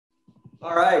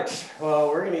All right, well,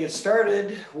 we're going to get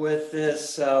started with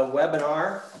this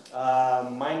webinar.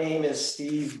 My name is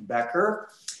Steve Becker.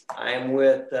 I'm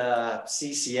with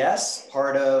CCS,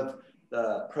 part of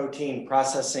the Protein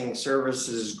Processing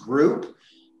Services Group,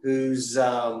 who's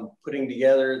putting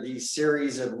together these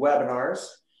series of webinars.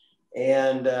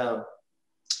 And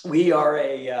we are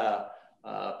a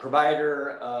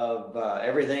provider of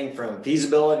everything from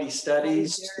feasibility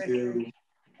studies to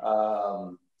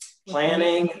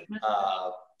planning,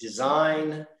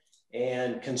 design,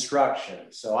 and construction.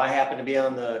 So I happen to be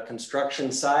on the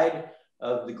construction side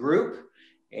of the group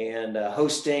and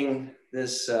hosting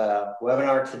this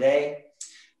webinar today.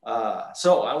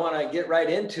 So I want to get right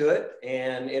into it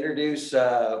and introduce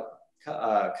a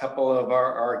couple of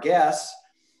our guests.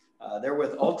 They're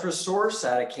with UltraSource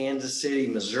out of Kansas City,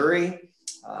 Missouri.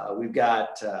 We've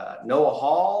got Noah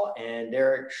Hall and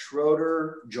Derek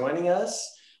Schroeder joining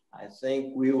us. I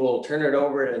think we will turn it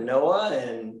over to Noah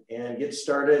and get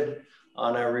started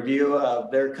on a review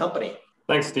of their company.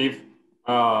 Thanks, Steve.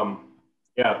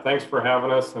 Yeah, thanks for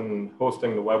having us and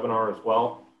hosting the webinar as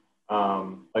well.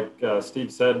 Like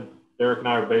Steve said, Derek and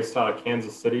I are based out of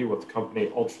Kansas City with the company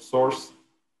UltraSource,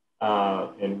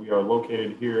 and we are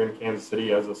located here in Kansas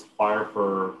City as a supplier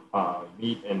for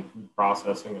meat and food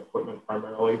processing equipment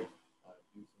primarily,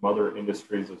 some other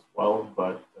industries as well,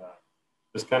 but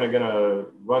just kind of going to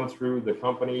run through the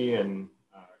company and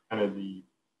kind of the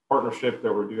partnership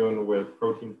that we're doing with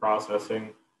protein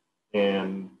processing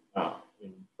and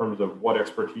in terms of what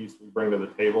expertise we bring to the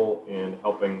table in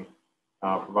helping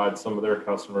provide some of their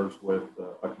customers with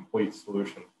a complete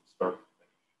solution from start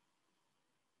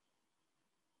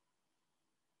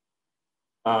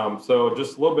to finish. So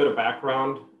just a little bit of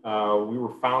background. We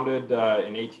were founded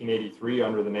in 1883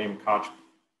 under the name Koch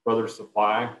Brothers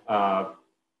Supply.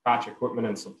 Koch Equipment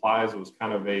and Supplies was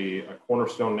kind of a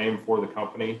cornerstone name for the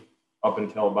company up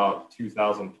until about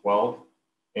 2012.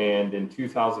 And in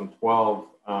 2012,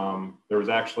 there was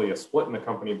actually a split in the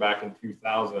company back in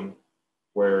 2000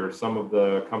 where some of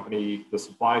the company, the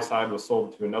supply side was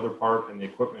sold to another part and the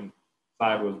equipment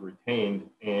side was retained.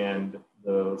 And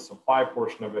the supply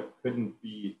portion of it couldn't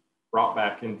be brought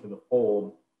back into the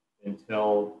fold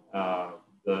until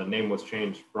the name was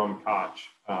changed from Koch,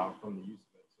 from the use.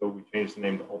 So we changed the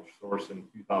name to UltraSource in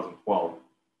 2012.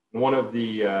 And one of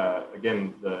the,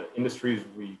 again, the industries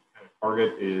we kind of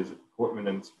target is equipment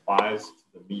and supplies to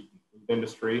the meat and food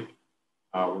industry.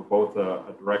 We're both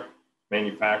a direct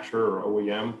manufacturer or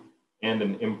OEM and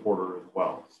an importer as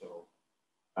well. So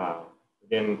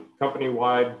again,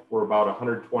 company-wide, we're about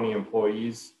 120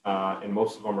 employees and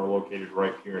most of them are located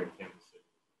right here in Kansas City.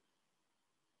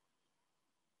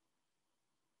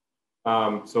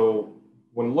 So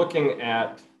when looking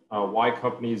at why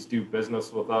companies do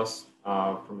business with us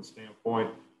from a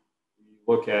standpoint, we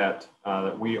look at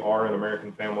that we are an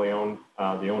American family owned.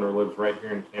 The owner lives right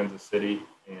here in Kansas City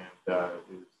and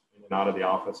is in and out of the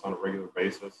office on a regular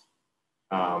basis.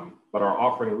 But our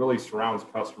offering really surrounds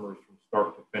customers from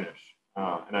start to finish.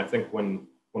 And I think when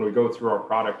we go through our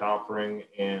product offering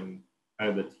and kind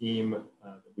of the team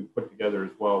that we put together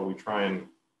as well, we try and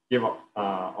give a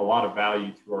lot of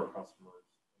value to our customers,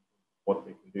 what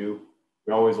they can do.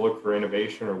 We always look for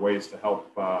innovation or ways to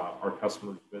help our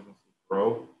customers' businesses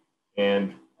grow.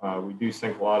 And we do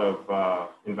sink a lot of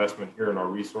investment here in our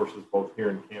resources, both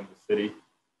here in Kansas City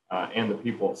and the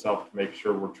people itself to make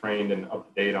sure we're trained and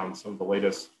up to date on some of the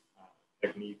latest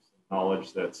techniques and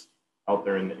knowledge that's out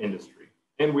there in the industry.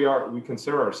 And we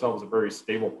consider ourselves a very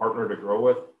stable partner to grow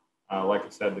with. Like I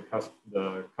said,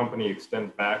 the company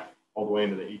extends back all the way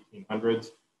into the 1800s,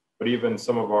 but even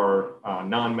some of our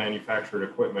non-manufactured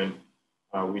equipment,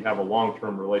 we have a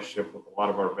long-term relationship with a lot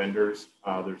of our vendors.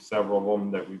 There's several of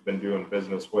them that we've been doing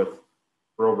business with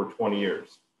for over 20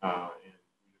 years. And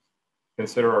we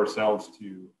consider ourselves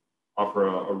to offer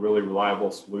a really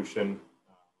reliable solution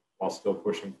while still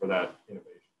pushing for that innovation.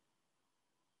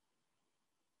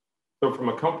 So from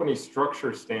a company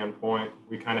structure standpoint,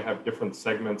 we kind of have different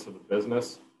segments of the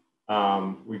business.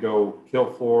 We go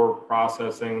kill floor,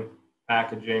 processing,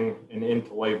 packaging, and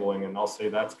into labeling. And I'll say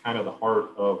that's kind of the heart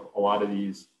of a lot of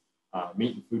these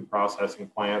meat and food processing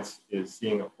plants, is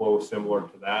seeing a flow similar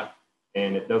to that.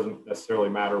 And it doesn't necessarily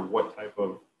matter what type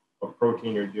of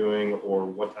protein you're doing or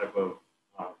what type of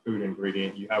food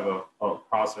ingredient, you have a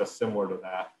process similar to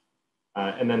that.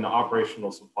 And then the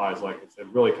operational supplies, like I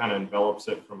said, really kind of envelops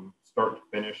it from start to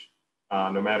finish.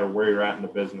 No matter where you're at in the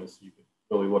business, you can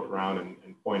really look around and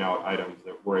point out items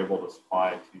that we're able to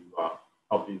supply to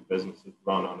help these businesses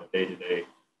run on a day-to-day.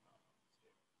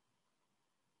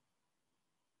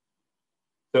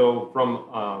 So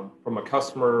from a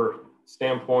customer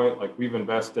standpoint, like we've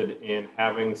invested in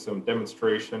having some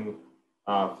demonstration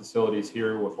facilities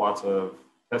here with lots of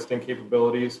testing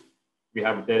capabilities. We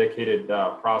have a dedicated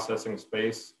processing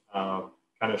space,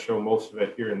 kind of show most of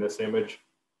it here in this image,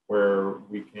 where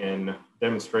we can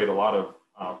demonstrate a lot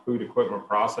of food equipment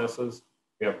processes.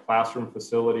 We have classroom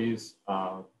facilities.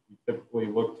 We typically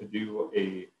look to do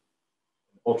an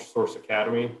UltraSource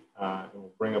Academy, and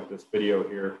we'll bring up this video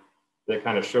here that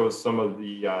kind of shows some of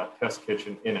the test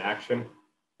kitchen in action.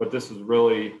 But this is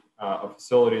really a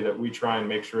facility that we try and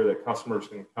make sure that customers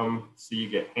can come see,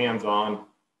 get hands-on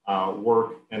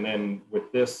work. And then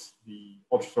with this, the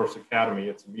UltraSource Academy,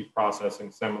 it's a meat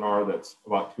processing seminar that's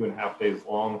about 2.5 days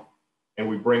long. And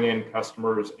we bring in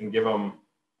customers and give them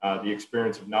the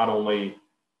experience of not only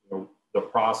the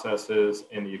processes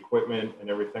and the equipment and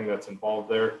everything that's involved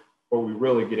there, but we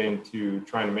really get into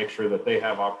trying to make sure that they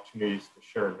have opportunities to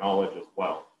share knowledge as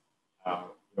well.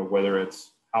 Whether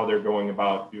it's how they're going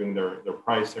about doing their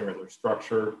pricing or their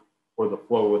structure or the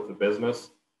flow with the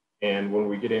business. And when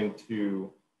we get into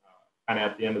kind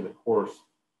of at the end of the course,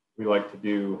 we like to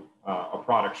do a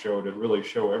product show to really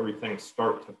show everything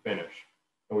start to finish.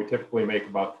 And we typically make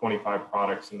about 25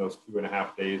 products in those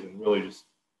 2.5 days and really just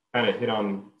kind of hit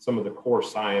on some of the core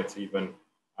science even,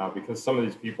 because some of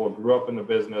these people grew up in the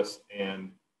business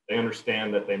and they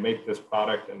understand that they make this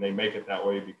product and they make it that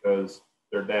way because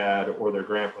their dad or their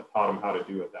grandpa taught them how to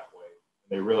do it that way.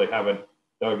 They really haven't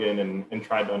dug in and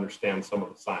tried to understand some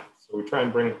of the science. So we try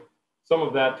and bring some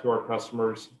of that to our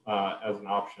customers as an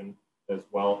option as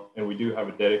well. And we do have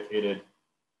a dedicated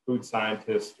food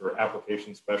scientist or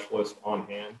application specialist on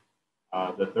hand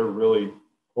that their really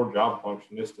core job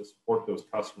function is to support those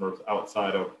customers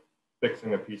outside of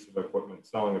fixing a piece of equipment,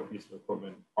 selling a piece of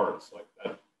equipment, parts like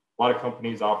that. A lot of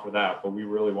companies offer that, but we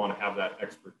really want to have that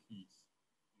expertise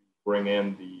to bring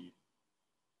in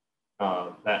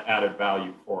that added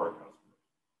value for our customers.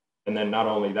 And then not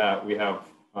only that, we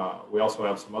also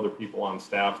have some other people on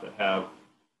staff that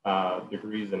have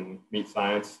degrees in meat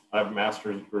science. I have a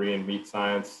master's degree in meat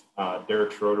science.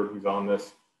 Derek Schroeder, who's on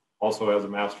this, also has a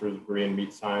master's degree in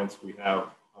meat science. We have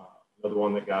another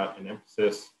one that got an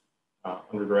emphasis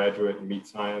undergraduate in meat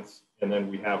science. And then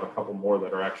we have a couple more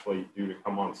that are actually due to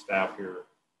come on staff here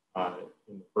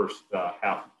in the first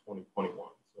half of 2021.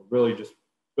 So really just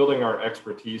building our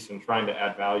expertise and trying to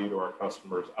add value to our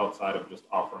customers outside of just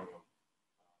offering them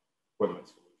equipment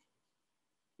solutions.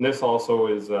 And this also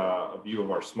is a view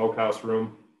of our smokehouse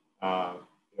room.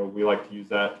 We like to use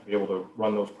that to be able to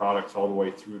run those products all the way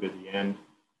through to the end.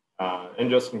 And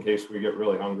just in case we get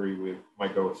really hungry, we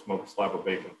might go smoke a slab of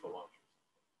bacon for lunch.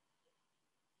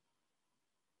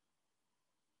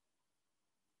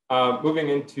 Moving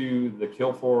into the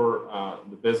kill floor,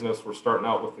 the business, we're starting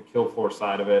out with the kill floor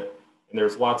side of it. And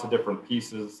there's lots of different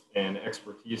pieces and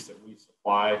expertise that we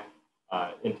supply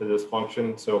into this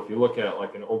function. So if you look at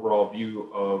like an overall view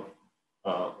of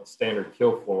a standard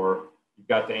kill floor, you've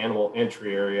got the animal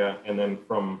entry area, and then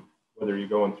from whether you're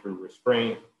going through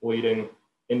restraint, bleeding,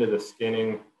 into the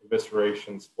skinning,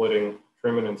 evisceration, splitting,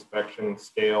 trim and inspection,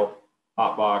 scale,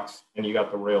 hot box, and you got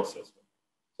the rail system.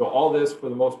 So all this, for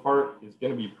the most part, is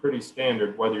going to be pretty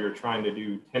standard, whether you're trying to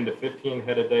do 10 to 15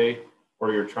 head a day,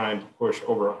 or you're trying to push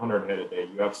over 100 head a day.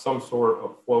 You have some sort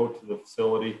of flow to the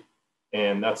facility,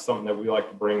 and that's something that we like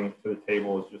to bring to the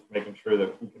table, is just making sure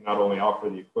that we can not only offer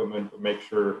the equipment, but make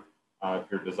sure if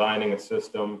you're designing a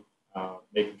system,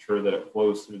 making sure that it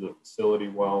flows through the facility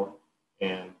well,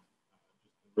 and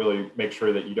really make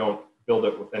sure that you don't build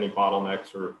it with any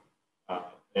bottlenecks, or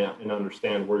and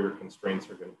understand where your constraints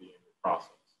are going to be in your process.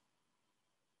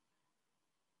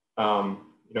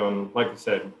 And like I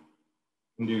said, you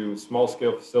can do small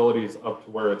scale facilities up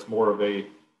to where it's more of a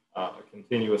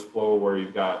continuous flow, where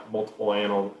you've got multiple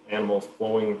animals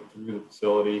flowing through the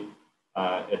facility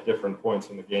at different points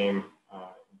in the game,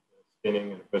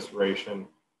 skinning and evisceration,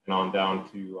 and on down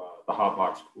to the hot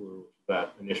box cooler, which is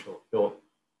that initial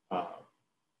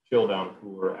chill down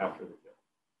cooler after the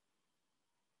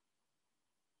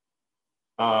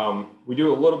kill. We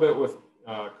do a little bit with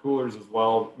coolers as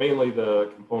well. Mainly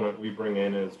the component we bring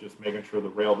in is just making sure the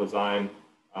rail design,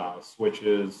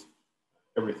 switches,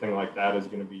 everything like that is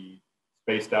going to be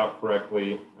spaced out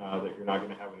correctly, that you're not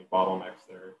going to have any bottlenecks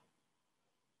there.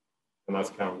 And that's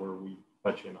kind of where we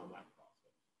touch in on that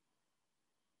process.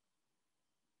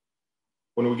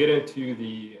 When we get into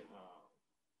the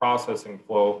processing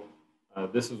flow,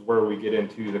 this is where we get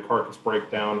into the carcass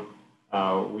breakdown.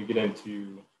 We get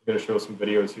into, I'm going to show some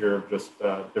videos here of just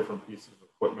different pieces of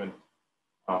equipment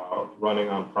running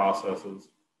on processes.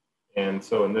 And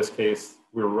so in this case,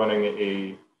 we were running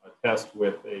a test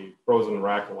with a frozen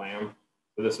rack of lamb.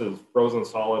 So this is frozen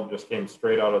solid, just came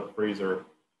straight out of the freezer.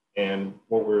 And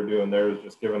what we were doing there is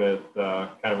just giving it kind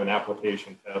of an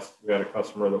application test. We had a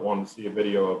customer that wanted to see a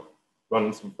video of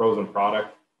running some frozen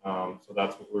product. So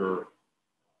that's what we were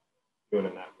doing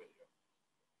in that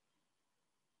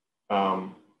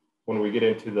video. When we get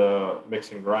into the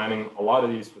mixing grinding, a lot of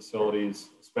these facilities,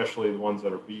 especially the ones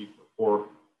that are beef or pork,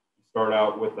 you start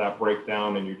out with that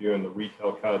breakdown and you're doing the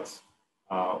retail cuts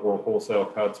or wholesale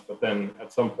cuts, but then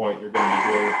at some point you're going to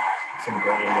be doing some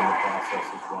grinding in the process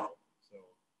as well.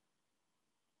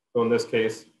 So in this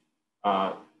case,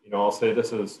 I'll say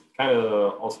this is kind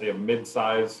of, I'll say a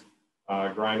mid-size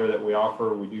grinder that we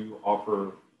offer. We do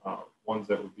offer ones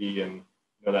that would be in,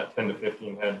 that 10 to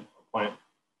 15 head plant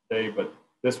day, but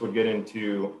this would get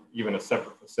into even a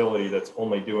separate facility that's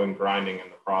only doing grinding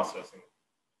and the processing.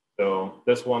 So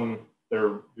this one,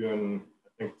 they're doing, I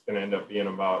think it's going to end up being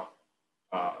about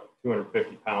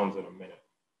 250 pounds in a minute.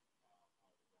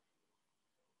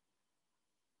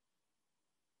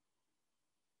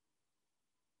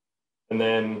 And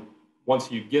then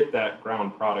once you get that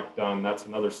ground product done, that's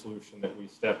another solution that we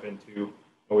step into.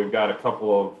 And we've got a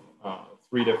couple of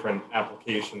 3 different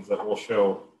applications that we'll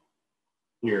show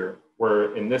here,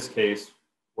 where in this case,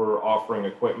 we're offering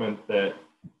equipment that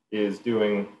is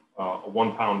doing a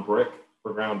 1 pound brick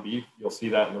for ground beef. You'll see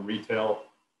that in the retail,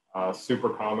 super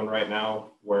common right now,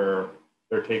 where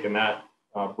they're taking that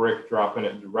brick, dropping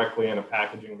it directly in a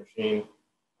packaging machine. And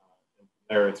from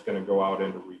there, it's going to go out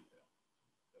into retail.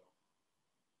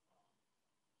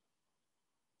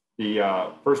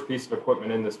 The first piece of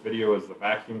equipment in this video is the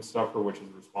vacuum stuffer, which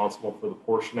is responsible for the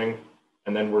portioning.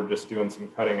 And then we're just doing some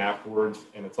cutting afterwards,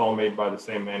 and it's all made by the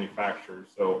same manufacturer.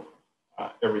 So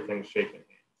everything's shaking hands.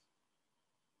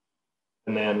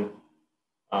 And then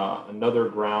another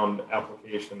ground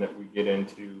application that we get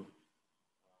into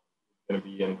is going to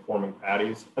be in forming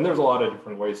patties. And there's a lot of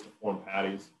different ways to form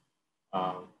patties.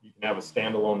 You can have a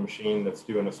standalone machine that's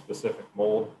doing a specific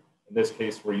mold. In this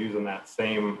case, we're using that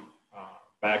same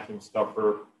vacuum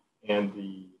stuffer and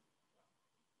the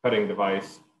cutting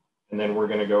device. And then we're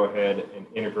going to go ahead and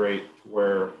integrate to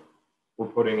where we're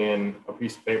putting in a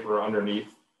piece of paper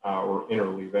underneath or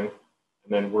interleaving. And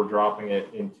then we're dropping it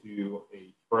into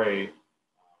a tray and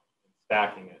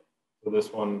stacking it. So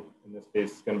this one, in this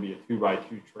case, is going to be a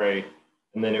 2x2 tray.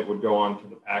 And then it would go on to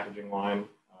the packaging line.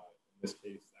 In this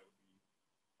case, that would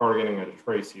be targeting at a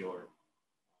tray sealer.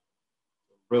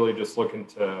 So really just looking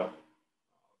to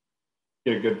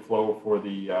get a good flow for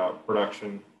the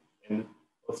production. And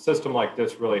a system like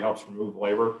this really helps remove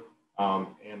labor.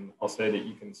 And I'll say that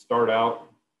you can start out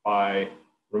by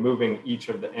removing each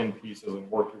of the end pieces and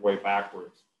work your way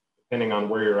backwards, depending on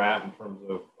where you're at in terms of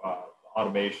the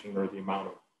automation or the amount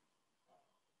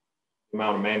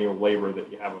of manual labor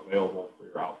that you have available for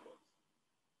your outputs.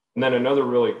 And then another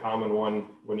really common one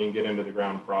when you get into the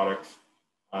ground products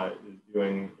is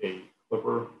doing a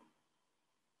clipper.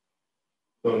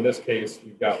 So in this case,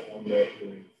 we've got one that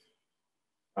is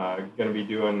going to be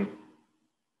doing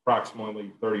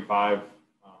approximately 35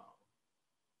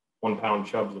 1 pound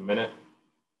chubs a minute.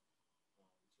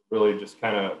 Really just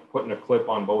kind of putting a clip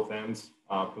on both ends,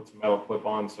 put some metal clip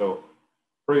on. So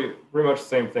pretty much the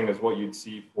same thing as what you'd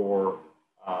see for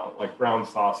like ground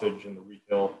sausage in the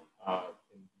retail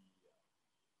in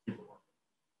the supermarket.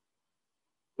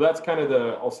 So that's kind of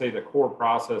I'll say the core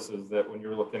processes that when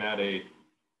you're looking at a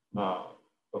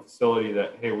facility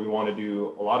that, hey, we want to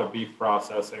do a lot of beef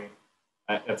processing.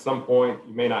 At some point,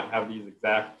 you may not have these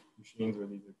exact machines or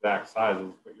these exact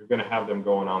sizes, but you're going to have them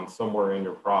going on somewhere in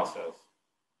your process.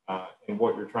 And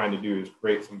what you're trying to do is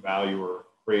create some value or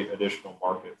create additional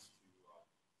markets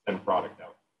to send product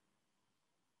out.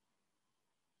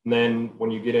 And then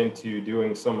when you get into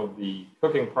doing some of the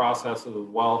cooking processes as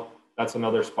well, that's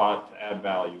another spot to add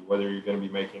value, whether you're going to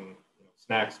be making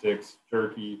snack sticks,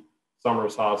 jerky, summer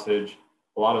sausage.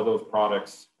 A lot of those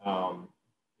products,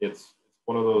 it's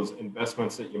one of those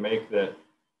investments that you make that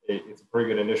it's a pretty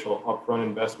good initial upfront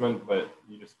investment, but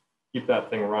you just keep that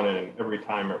thing running, and every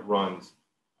time it runs,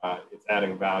 it's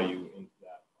adding value into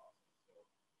that process.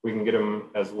 So we can get them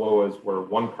as low as where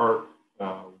 1 cart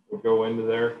would go into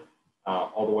there,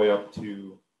 all the way up to,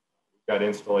 we've got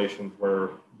installations where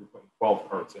you're putting 12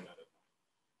 carts in at a time.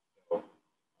 So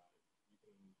you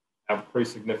can have pretty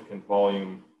significant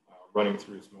volume running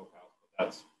through a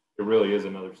smokehouse. It really is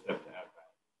another step to add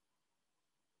value.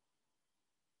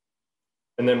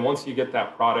 And then once you get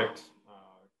that product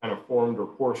kind of formed or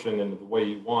portioned into the way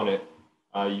you want it,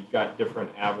 you've got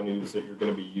different avenues that you're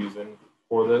going to be using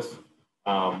for this.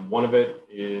 One of it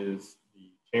is the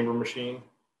chamber machine,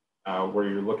 where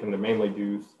you're looking to mainly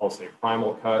do, I'll say,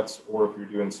 primal cuts, or if you're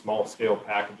doing small scale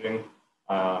packaging,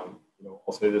 You know,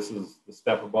 I'll say this is the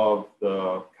step above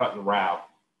the cut and wrap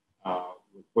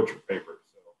with butcher paper.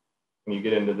 So when you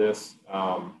get into this,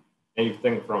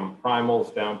 anything from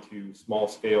primals down to small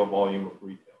scale volume of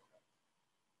retail.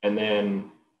 And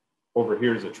then over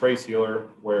here is a tray sealer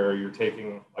where you're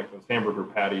taking like those hamburger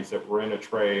patties that were in a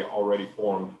tray already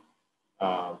formed.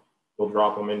 They'll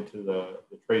drop them into the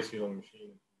tray sealing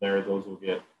machine. There, those will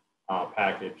get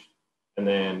packaged. And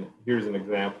then here's an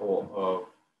example of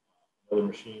another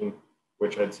machine,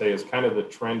 which I'd say is kind of the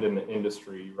trend in the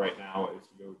industry right now, is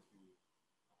to go to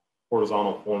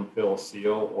horizontal form, fill,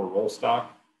 seal, or roll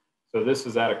stock. So this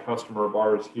is at a customer of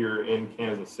ours here in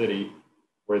Kansas City,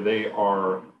 where they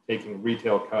are taking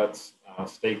retail cuts,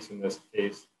 steaks in this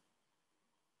case,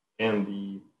 and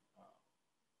the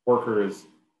worker is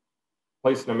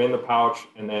placing them in the pouch.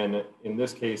 And then in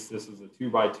this case, this is a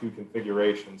 2x2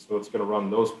 configuration. So it's going to run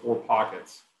those 4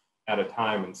 pockets at a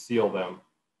time and seal them.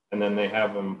 And then they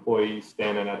have an employee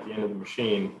standing at the end of the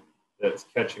machine that's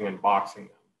catching and boxing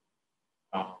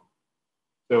them.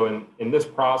 So in this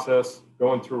process,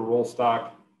 going through a roll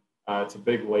stock, it's a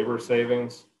big labor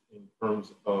savings in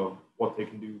terms of what they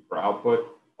can do for output.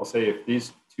 I'll say if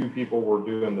these 2 people were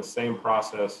doing the same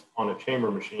process on a chamber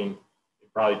machine,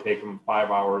 it'd probably take them 5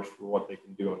 hours for what they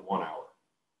can do in 1 hour.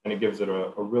 And it gives it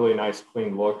a really nice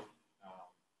clean look.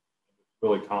 It's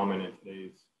really common in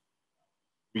today's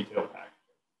retail packaging.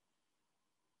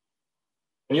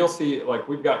 And you'll see, like,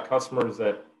 we've got customers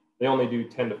that they only do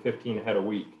 10 to 15 head a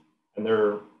week, and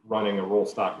they're running a roll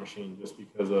stock machine just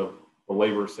because of the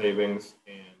labor savings,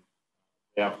 and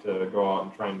they have to go out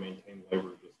and try and maintain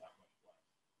labor just that much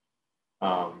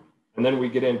less. And then we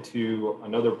get into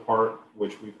another part,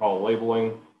 which we call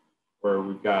labeling, where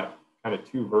we've got kind of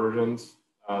 2 versions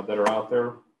that are out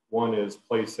there. One is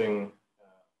placing a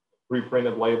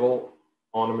pre-printed label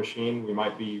on a machine. We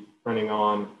might be printing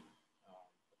on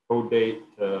code date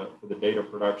for the date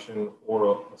of production,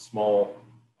 or a small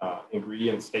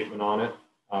ingredient statement on it.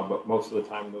 But most of the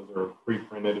time, those are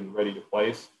pre-printed and ready to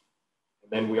place.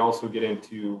 And then we also get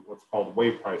into what's called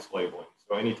weight price labeling.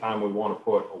 So anytime we want to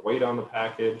put a weight on the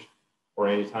package, or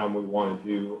anytime we want to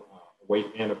do a weight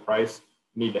and a price,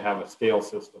 we need to have a scale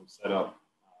system set up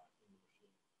in the machine.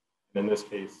 And in this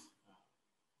case,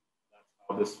 that's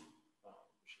how this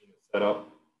machine is set up,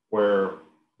 where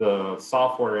the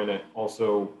software in it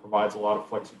also provides a lot of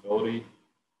flexibility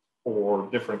for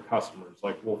different customers.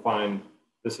 Like, we'll find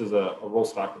this is a roll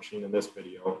stock machine in this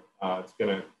video. It's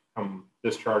going to come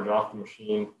discharge off the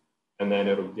machine, and then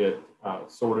it'll get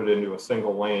sorted into a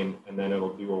single lane, and then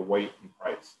it'll do a weight and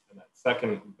price. And that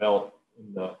second belt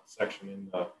in the section in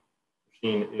the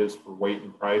machine is for weight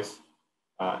and price,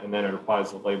 and then it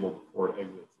applies the label before it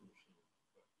exits the machine.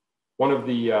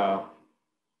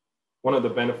 One of the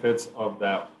benefits of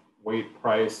that weight,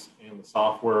 price, and the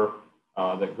software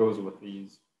that goes with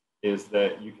these is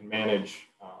that you can manage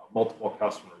multiple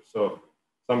customers. So if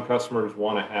some customers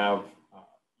want to have,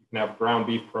 you can have ground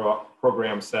beef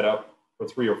programs set up for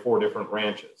 3 or 4 different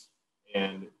ranches,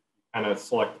 and you kind of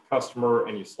select the customer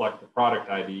and you select the product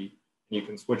ID, and you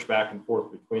can switch back and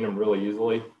forth between them really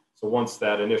easily. So once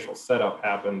that initial setup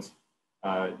happens,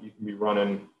 you can be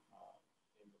running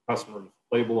the customer's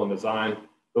label and design.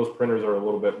 Those printers are a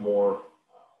little bit more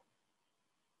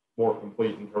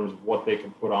complete in terms of what they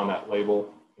can put on that label,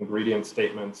 ingredient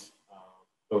statements.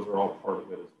 Those are all part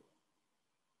of it as well.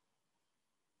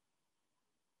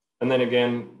 And then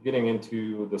again, getting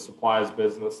into the supplies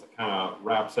business, that kind of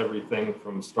wraps everything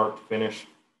from start to finish.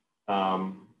 You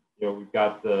know, we've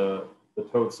got the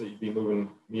totes that you'd be moving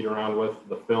meat around with,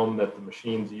 the film that the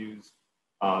machines use,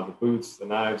 the boots, the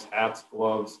knives, hats,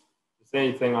 gloves, just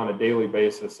anything on a daily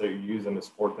basis that you're using to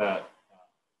support that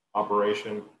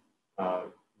operation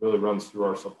really runs through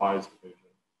our supplies division.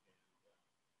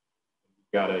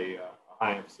 We've got a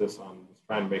high emphasis on just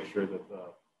trying to make sure that the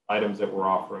items that we're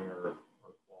offering are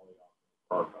quality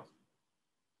for our customers.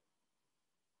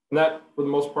 And that, for the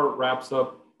most part, wraps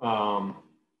up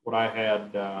what I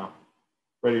had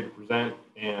ready to present.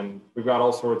 And we've got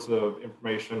all sorts of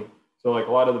information. So like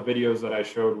a lot of the videos that I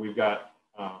showed, we've got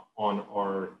on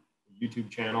our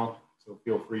YouTube channel. So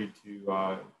feel free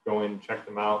to go in and check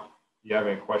them out. If you have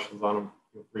any questions on them,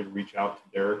 feel free to reach out to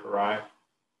Derek or I. And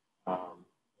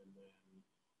then,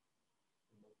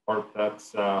 for the most part,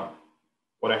 that's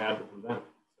what I had to present.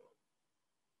 So,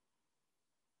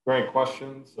 if there are any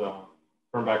questions,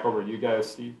 turn back over to you guys,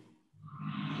 Steve.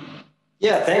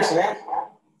 Yeah, thanks a lot.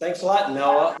 Thanks a lot,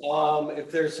 Noah.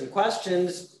 If there's some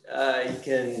questions, you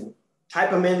can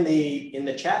type them in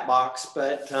the chat box.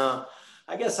 But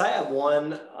I guess I have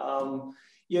one.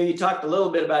 You know, you talked a little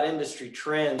bit about industry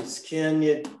trends. Can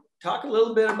you talk a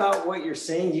little bit about what you're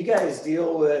seeing. You guys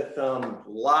deal with a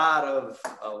lot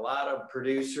of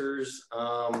producers.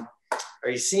 Are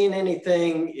you seeing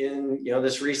anything in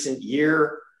this recent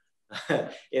year,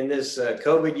 in this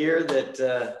COVID year,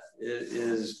 that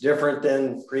is different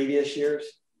than previous years?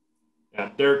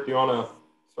 Yeah, Derek, do you want to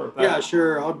start that? Yeah,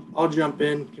 sure. I'll jump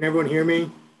in. Can everyone hear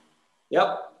me? Yep.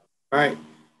 All right.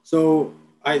 So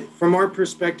from our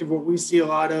perspective, what we see a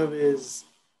lot of is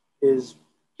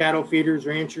cattle feeders,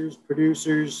 ranchers,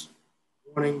 producers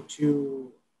wanting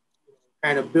to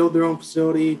kind of build their own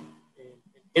facility and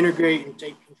integrate and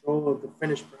take control of the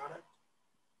finished product.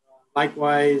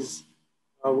 Likewise,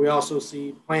 we also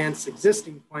see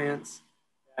existing plants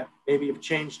that maybe have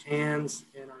changed hands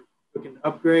and are looking to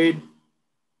upgrade.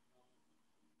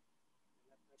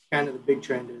 That's kind of the big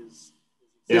trend is.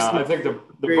 Yeah, I think the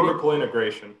vertical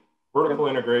integration for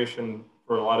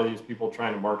a lot of these people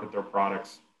trying to market their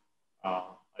products,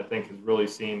 I think has really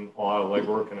seen a lot of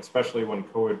legwork, and especially when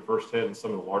COVID first hit and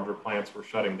some of the larger plants were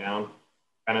shutting down,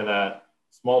 kind of that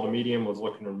small to medium was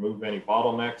looking to remove any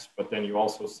bottlenecks, but then you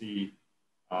also see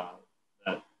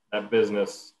that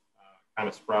business kind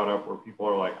of sprout up where people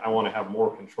are like, I want to have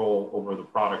more control over the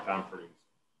product I'm producing.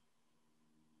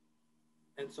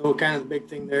 And so kind of the big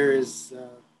thing there is a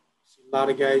lot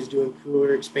of guys doing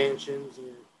cooler expansions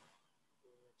or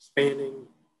expanding.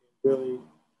 Really,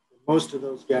 for most of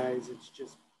those guys, it's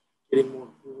just getting more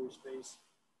cooler space,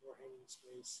 more hanging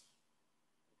space,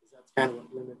 because that's kind of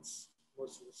what limits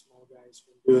most of the small guys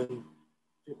from doing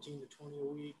 15 to 20 a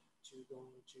week to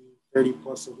going to 30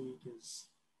 plus a week is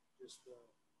just the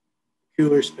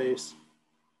cooler space.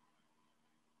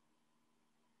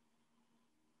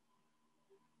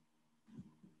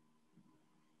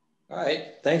 All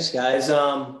right, thanks, guys.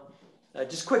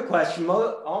 Just a quick question.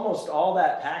 Almost all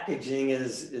that packaging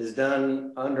is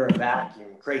done under a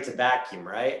vacuum, creates a vacuum,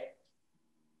 right?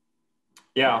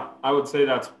 Yeah, I would say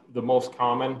that's the most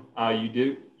common.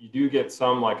 You do get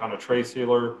some, like on a tray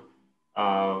sealer.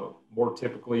 More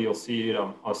typically, you'll see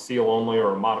a seal only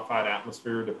or a modified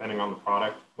atmosphere, depending on the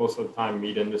product. Most of the time,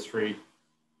 meat industry,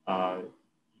 you'd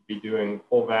be doing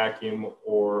full vacuum,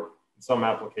 or in some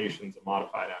applications, a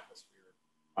modified atmosphere.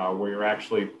 Where you're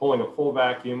actually pulling a full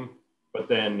vacuum, but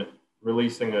then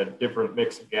releasing a different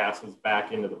mix of gases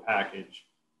back into the package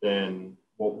than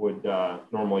what would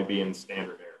normally be in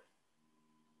standard air.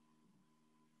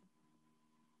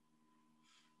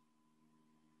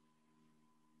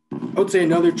 I would say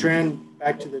another trend,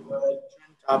 back to the trend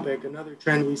topic, another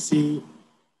trend we see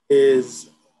is,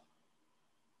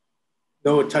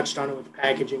 Noah touched on it with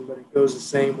packaging, but it goes the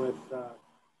same with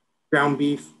ground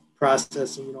beef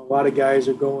processing. A lot of guys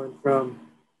are going from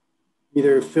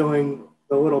either filling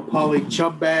the little poly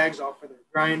chub bags off of their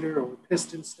grinder or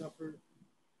piston stuffer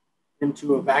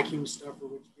into a vacuum stuffer,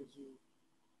 which gives you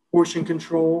portion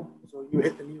control. So you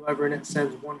hit the knee lever and it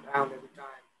sends 1 pound every time.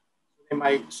 So they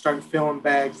might start filling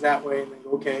bags that way and then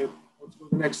go, okay, let's go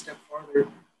the next step farther,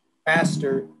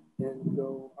 faster, and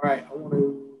go, all right, I want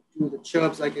to do the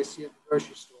chubs like I see at the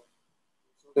grocery store.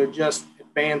 So they're just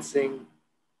advancing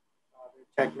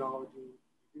their technology,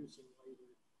 reducing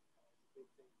labor. A big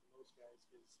thing for most guys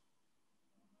is,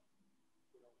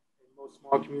 in most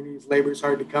small communities, labor is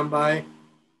hard to come by. And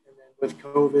then with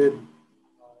COVID, you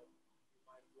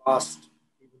might have lost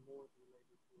even more of your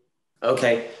labor pool.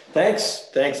 Okay,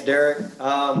 thanks, Derek.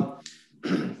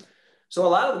 So a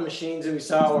lot of the machines that we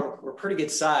saw were pretty good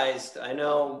sized. I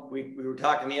know we were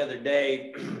talking the other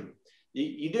day.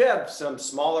 You do have some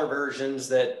smaller versions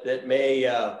that may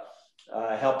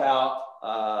help out,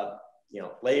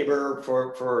 labor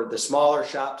for the smaller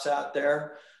shops out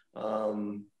there.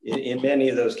 In many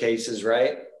of those cases,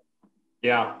 right?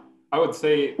 Yeah, I would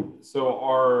say so.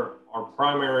 Our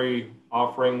primary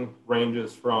offering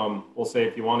ranges from, we'll say,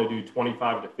 if you want to do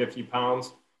 25 to 50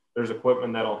 pounds, there's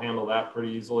equipment that'll handle that pretty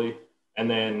easily. And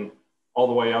then all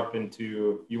the way up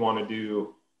into, you want to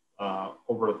do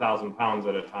over 1,000 pounds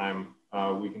at a time,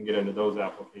 we can get into those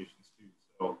applications too.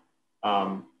 So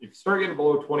if you start getting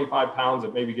below 25 pounds,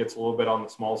 it maybe gets a little bit on the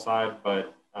small side,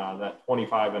 but that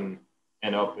 25 and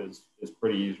up is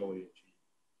pretty easily achieved.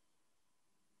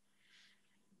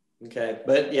 Okay,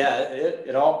 but yeah,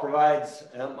 it all provides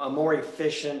a more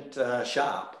efficient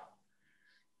shop,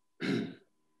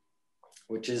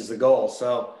 which is the goal.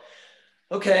 So,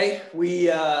 okay,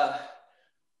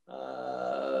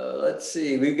 let's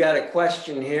see, we've got a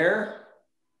question here.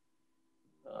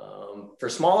 For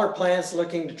smaller plants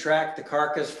looking to track the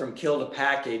carcass from kill to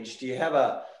package, do you have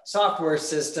a software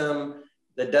system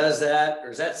that does that, or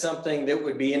is that something that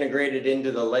would be integrated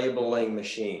into the labeling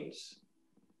machines?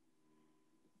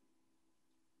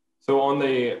 So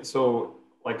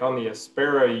like on the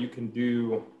Aspera, you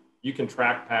can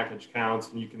track package counts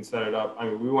and you can set it up. I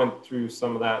mean, we went through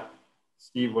some of that,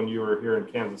 Steve, when you were here in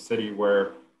Kansas City,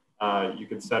 where you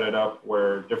could set it up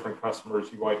where different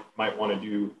customers you might want to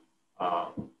do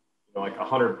like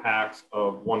 100 packs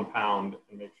of 1 pound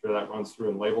and make sure that runs through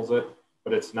and labels it.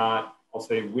 But it's not, I'll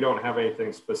say we don't have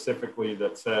anything specifically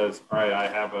that says, all right, I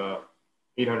have a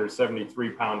 873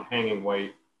 pound hanging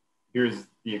weight. Here's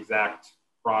the exact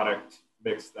product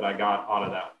mix that I got out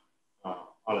of that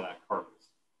carcass.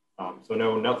 So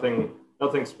no, nothing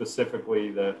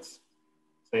specifically that's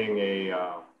saying an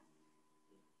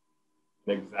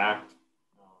exact.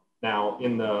 Now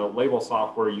in the label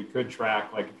software, you could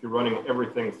track, like if you're running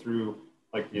everything through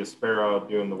like the Aspera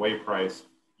doing the weigh price,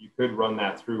 you could run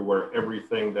that through where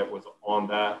everything that was on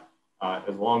that,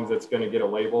 as long as it's going to get a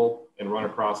label and run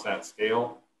across that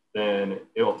scale, then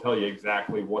it'll tell you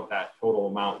exactly what that total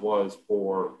amount was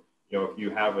for, if you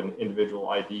have an individual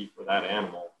ID for that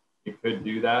animal, you could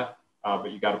do that, but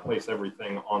you got to place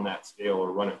everything on that scale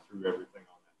or run it through everything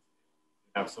on that scale.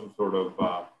 Have some sort of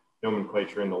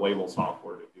nomenclature in the label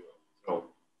software to do it. So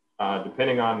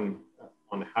depending on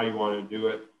how you want to do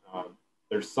it,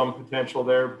 there's some potential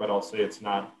there, but I'll say it's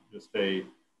not just you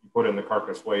put in the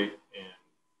carcass weight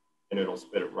and it'll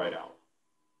spit it right out.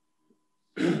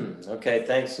 Okay,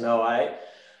 thanks. No,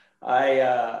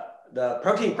 the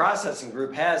protein processing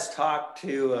group has talked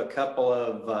to a couple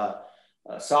of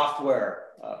software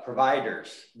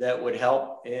providers that would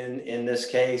help in this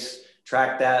case,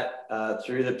 track that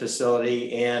through the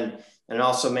facility and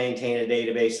also maintain a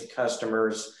database of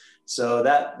customers. So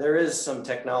that there is some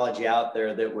technology out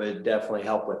there that would definitely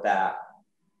help with that.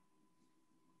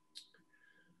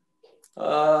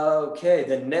 Okay,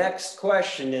 the next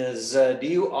question is, do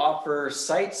you offer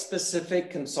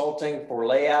site-specific consulting for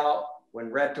layout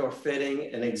when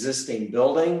retrofitting an existing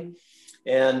building?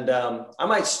 And I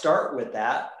might start with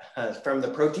that. From the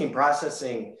protein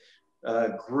processing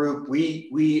group,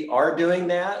 we are doing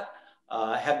that,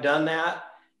 have done that.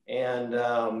 And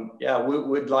yeah, we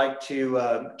would like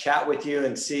to chat with you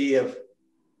and see if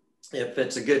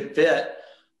it's a good fit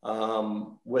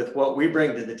with what we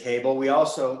bring to the table. We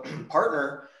also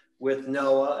partner with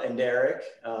Noah and Derek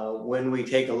when we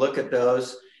take a look at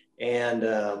those and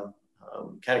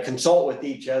kind of consult with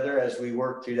each other as we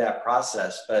work through that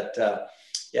process. But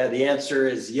yeah, the answer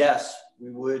is yes, we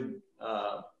would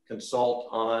consult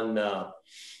on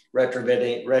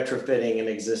retrofitting an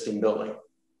existing building.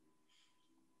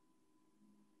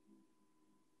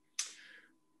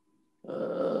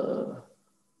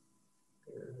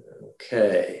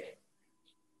 Okay.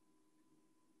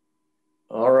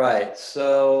 All right,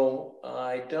 so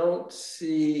I don't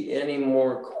see any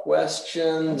more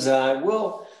questions. Let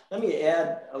me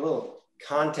add a little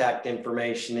contact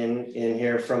information in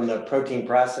here from the protein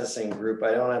processing group.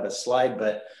 I don't have a slide,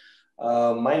 but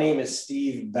my name is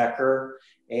Steve Becker,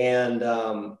 and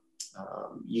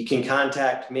you can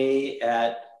contact me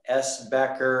at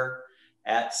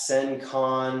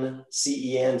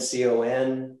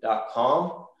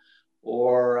sbecker@cencon.com,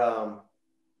 or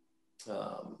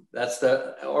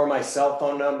or my cell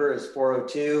phone number is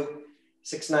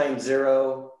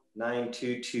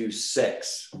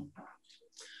 402-690-9226.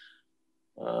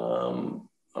 All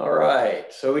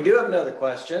right, so we do have another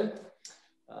question.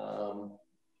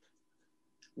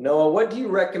 Noah, what do you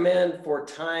recommend for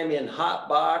time in hot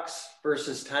box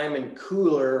versus time in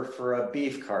cooler for a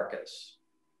beef carcass?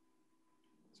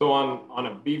 So on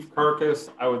a beef carcass,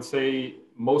 I would say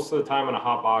most of the time in a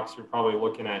hot box, you're probably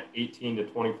looking at 18 to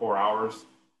 24 hours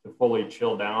to fully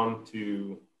chill down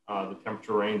to the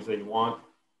temperature range that you want.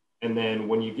 And then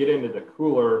when you get into the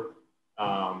cooler,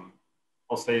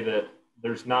 I'll say that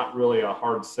there's not really a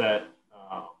hard set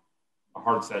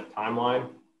timeline.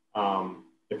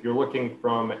 If you're looking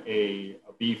from a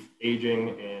beef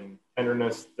aging and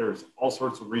tenderness, there's all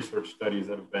sorts of research studies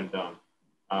that have been done.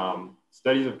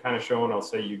 Studies have kind of shown, I'll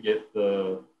say you get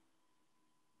the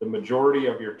majority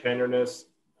of your tenderness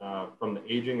from the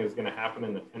aging is going to happen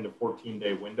in the 10 to 14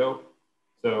 day window.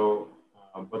 So,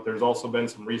 but there's also been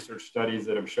some research studies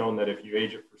that have shown that if you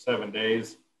age it for 7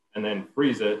 days and then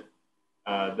freeze it,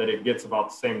 that it gets about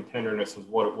the same tenderness as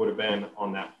what it would have been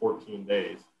on that 14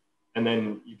 days. And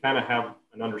then you kind of have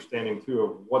an understanding too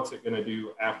of what's it going to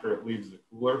do after it leaves the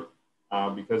cooler.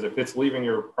 Because if it's leaving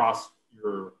your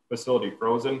facility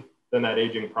frozen, then that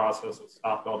aging process is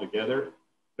stopped altogether.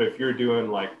 But if you're doing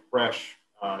like fresh,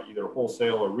 either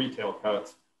wholesale or retail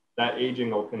cuts, that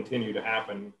aging will continue to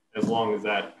happen as long as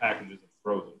that package isn't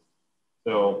frozen.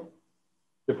 So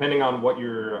depending on what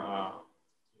your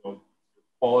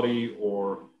quality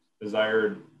or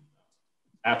desired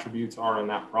attributes are in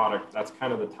that product, that's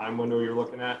kind of the time window you're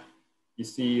looking at. You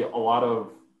see a lot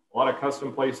of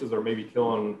custom places are maybe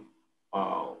killing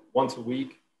once a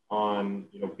week on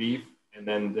beef, and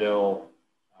then they'll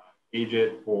age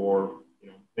it for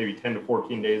maybe 10 to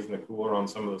 14 days in the cooler on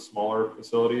some of the smaller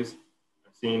facilities.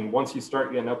 I've seen once you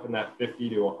start getting up in that 50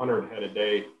 to 100 head a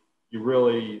day, you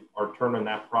really are turning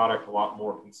that product a lot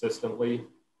more consistently,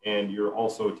 and you're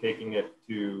also taking it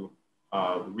to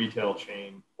the retail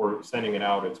chain or sending it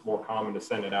out. It's more common to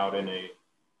send it out in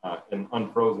an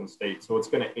unfrozen state, so it's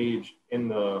going to age in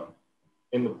the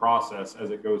process as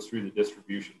it goes through the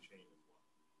distribution chain.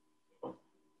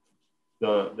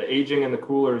 The aging in the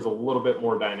cooler is a little bit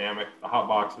more dynamic. The hot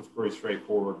box is pretty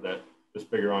straightforward, that just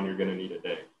figure on you're going to need a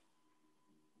day.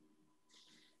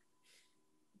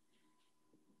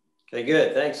 Okay,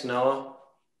 good. Thanks, Noah.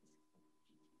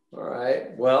 All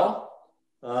right. Well,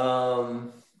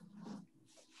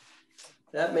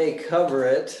 that may cover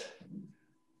it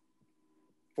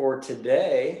for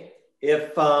today.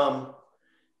 If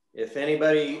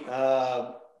anybody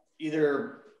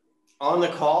either on the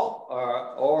call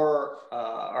or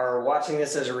are watching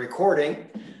this as a recording,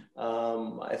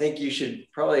 I think you should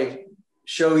probably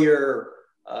show your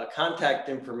contact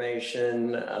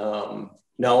information,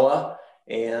 Noah,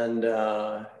 and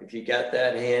if you got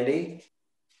that handy.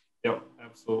 Yep,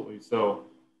 absolutely. So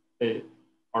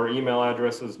our email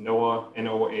address is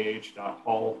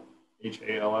noah.hall,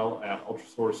 H-A-L-L, at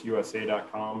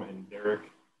ultrasourceusa.com, and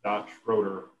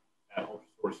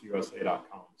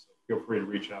derek.schroeder@ultrasourceusa.com. So feel free to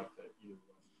reach out to either of us.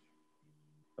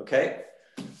 Okay.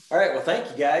 All right. Well, thank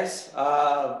you, guys.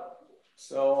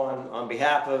 So on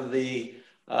behalf of the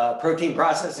protein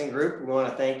processing group, we want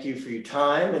to thank you for your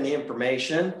time and the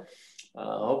information.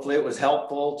 Hopefully it was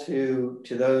helpful to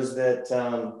those that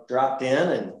dropped in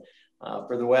and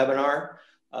for the webinar.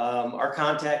 Our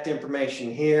contact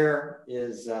information here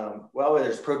is,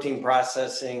 there's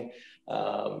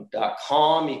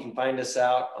proteinprocessing.com. You can find us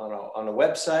out on a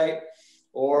website,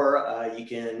 or you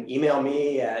can email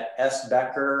me at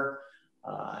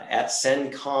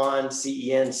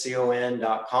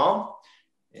sbecker@cencon.com.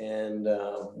 And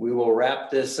we will wrap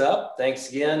this up. Thanks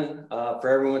again for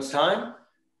everyone's time,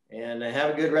 and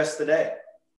have a good rest of the day.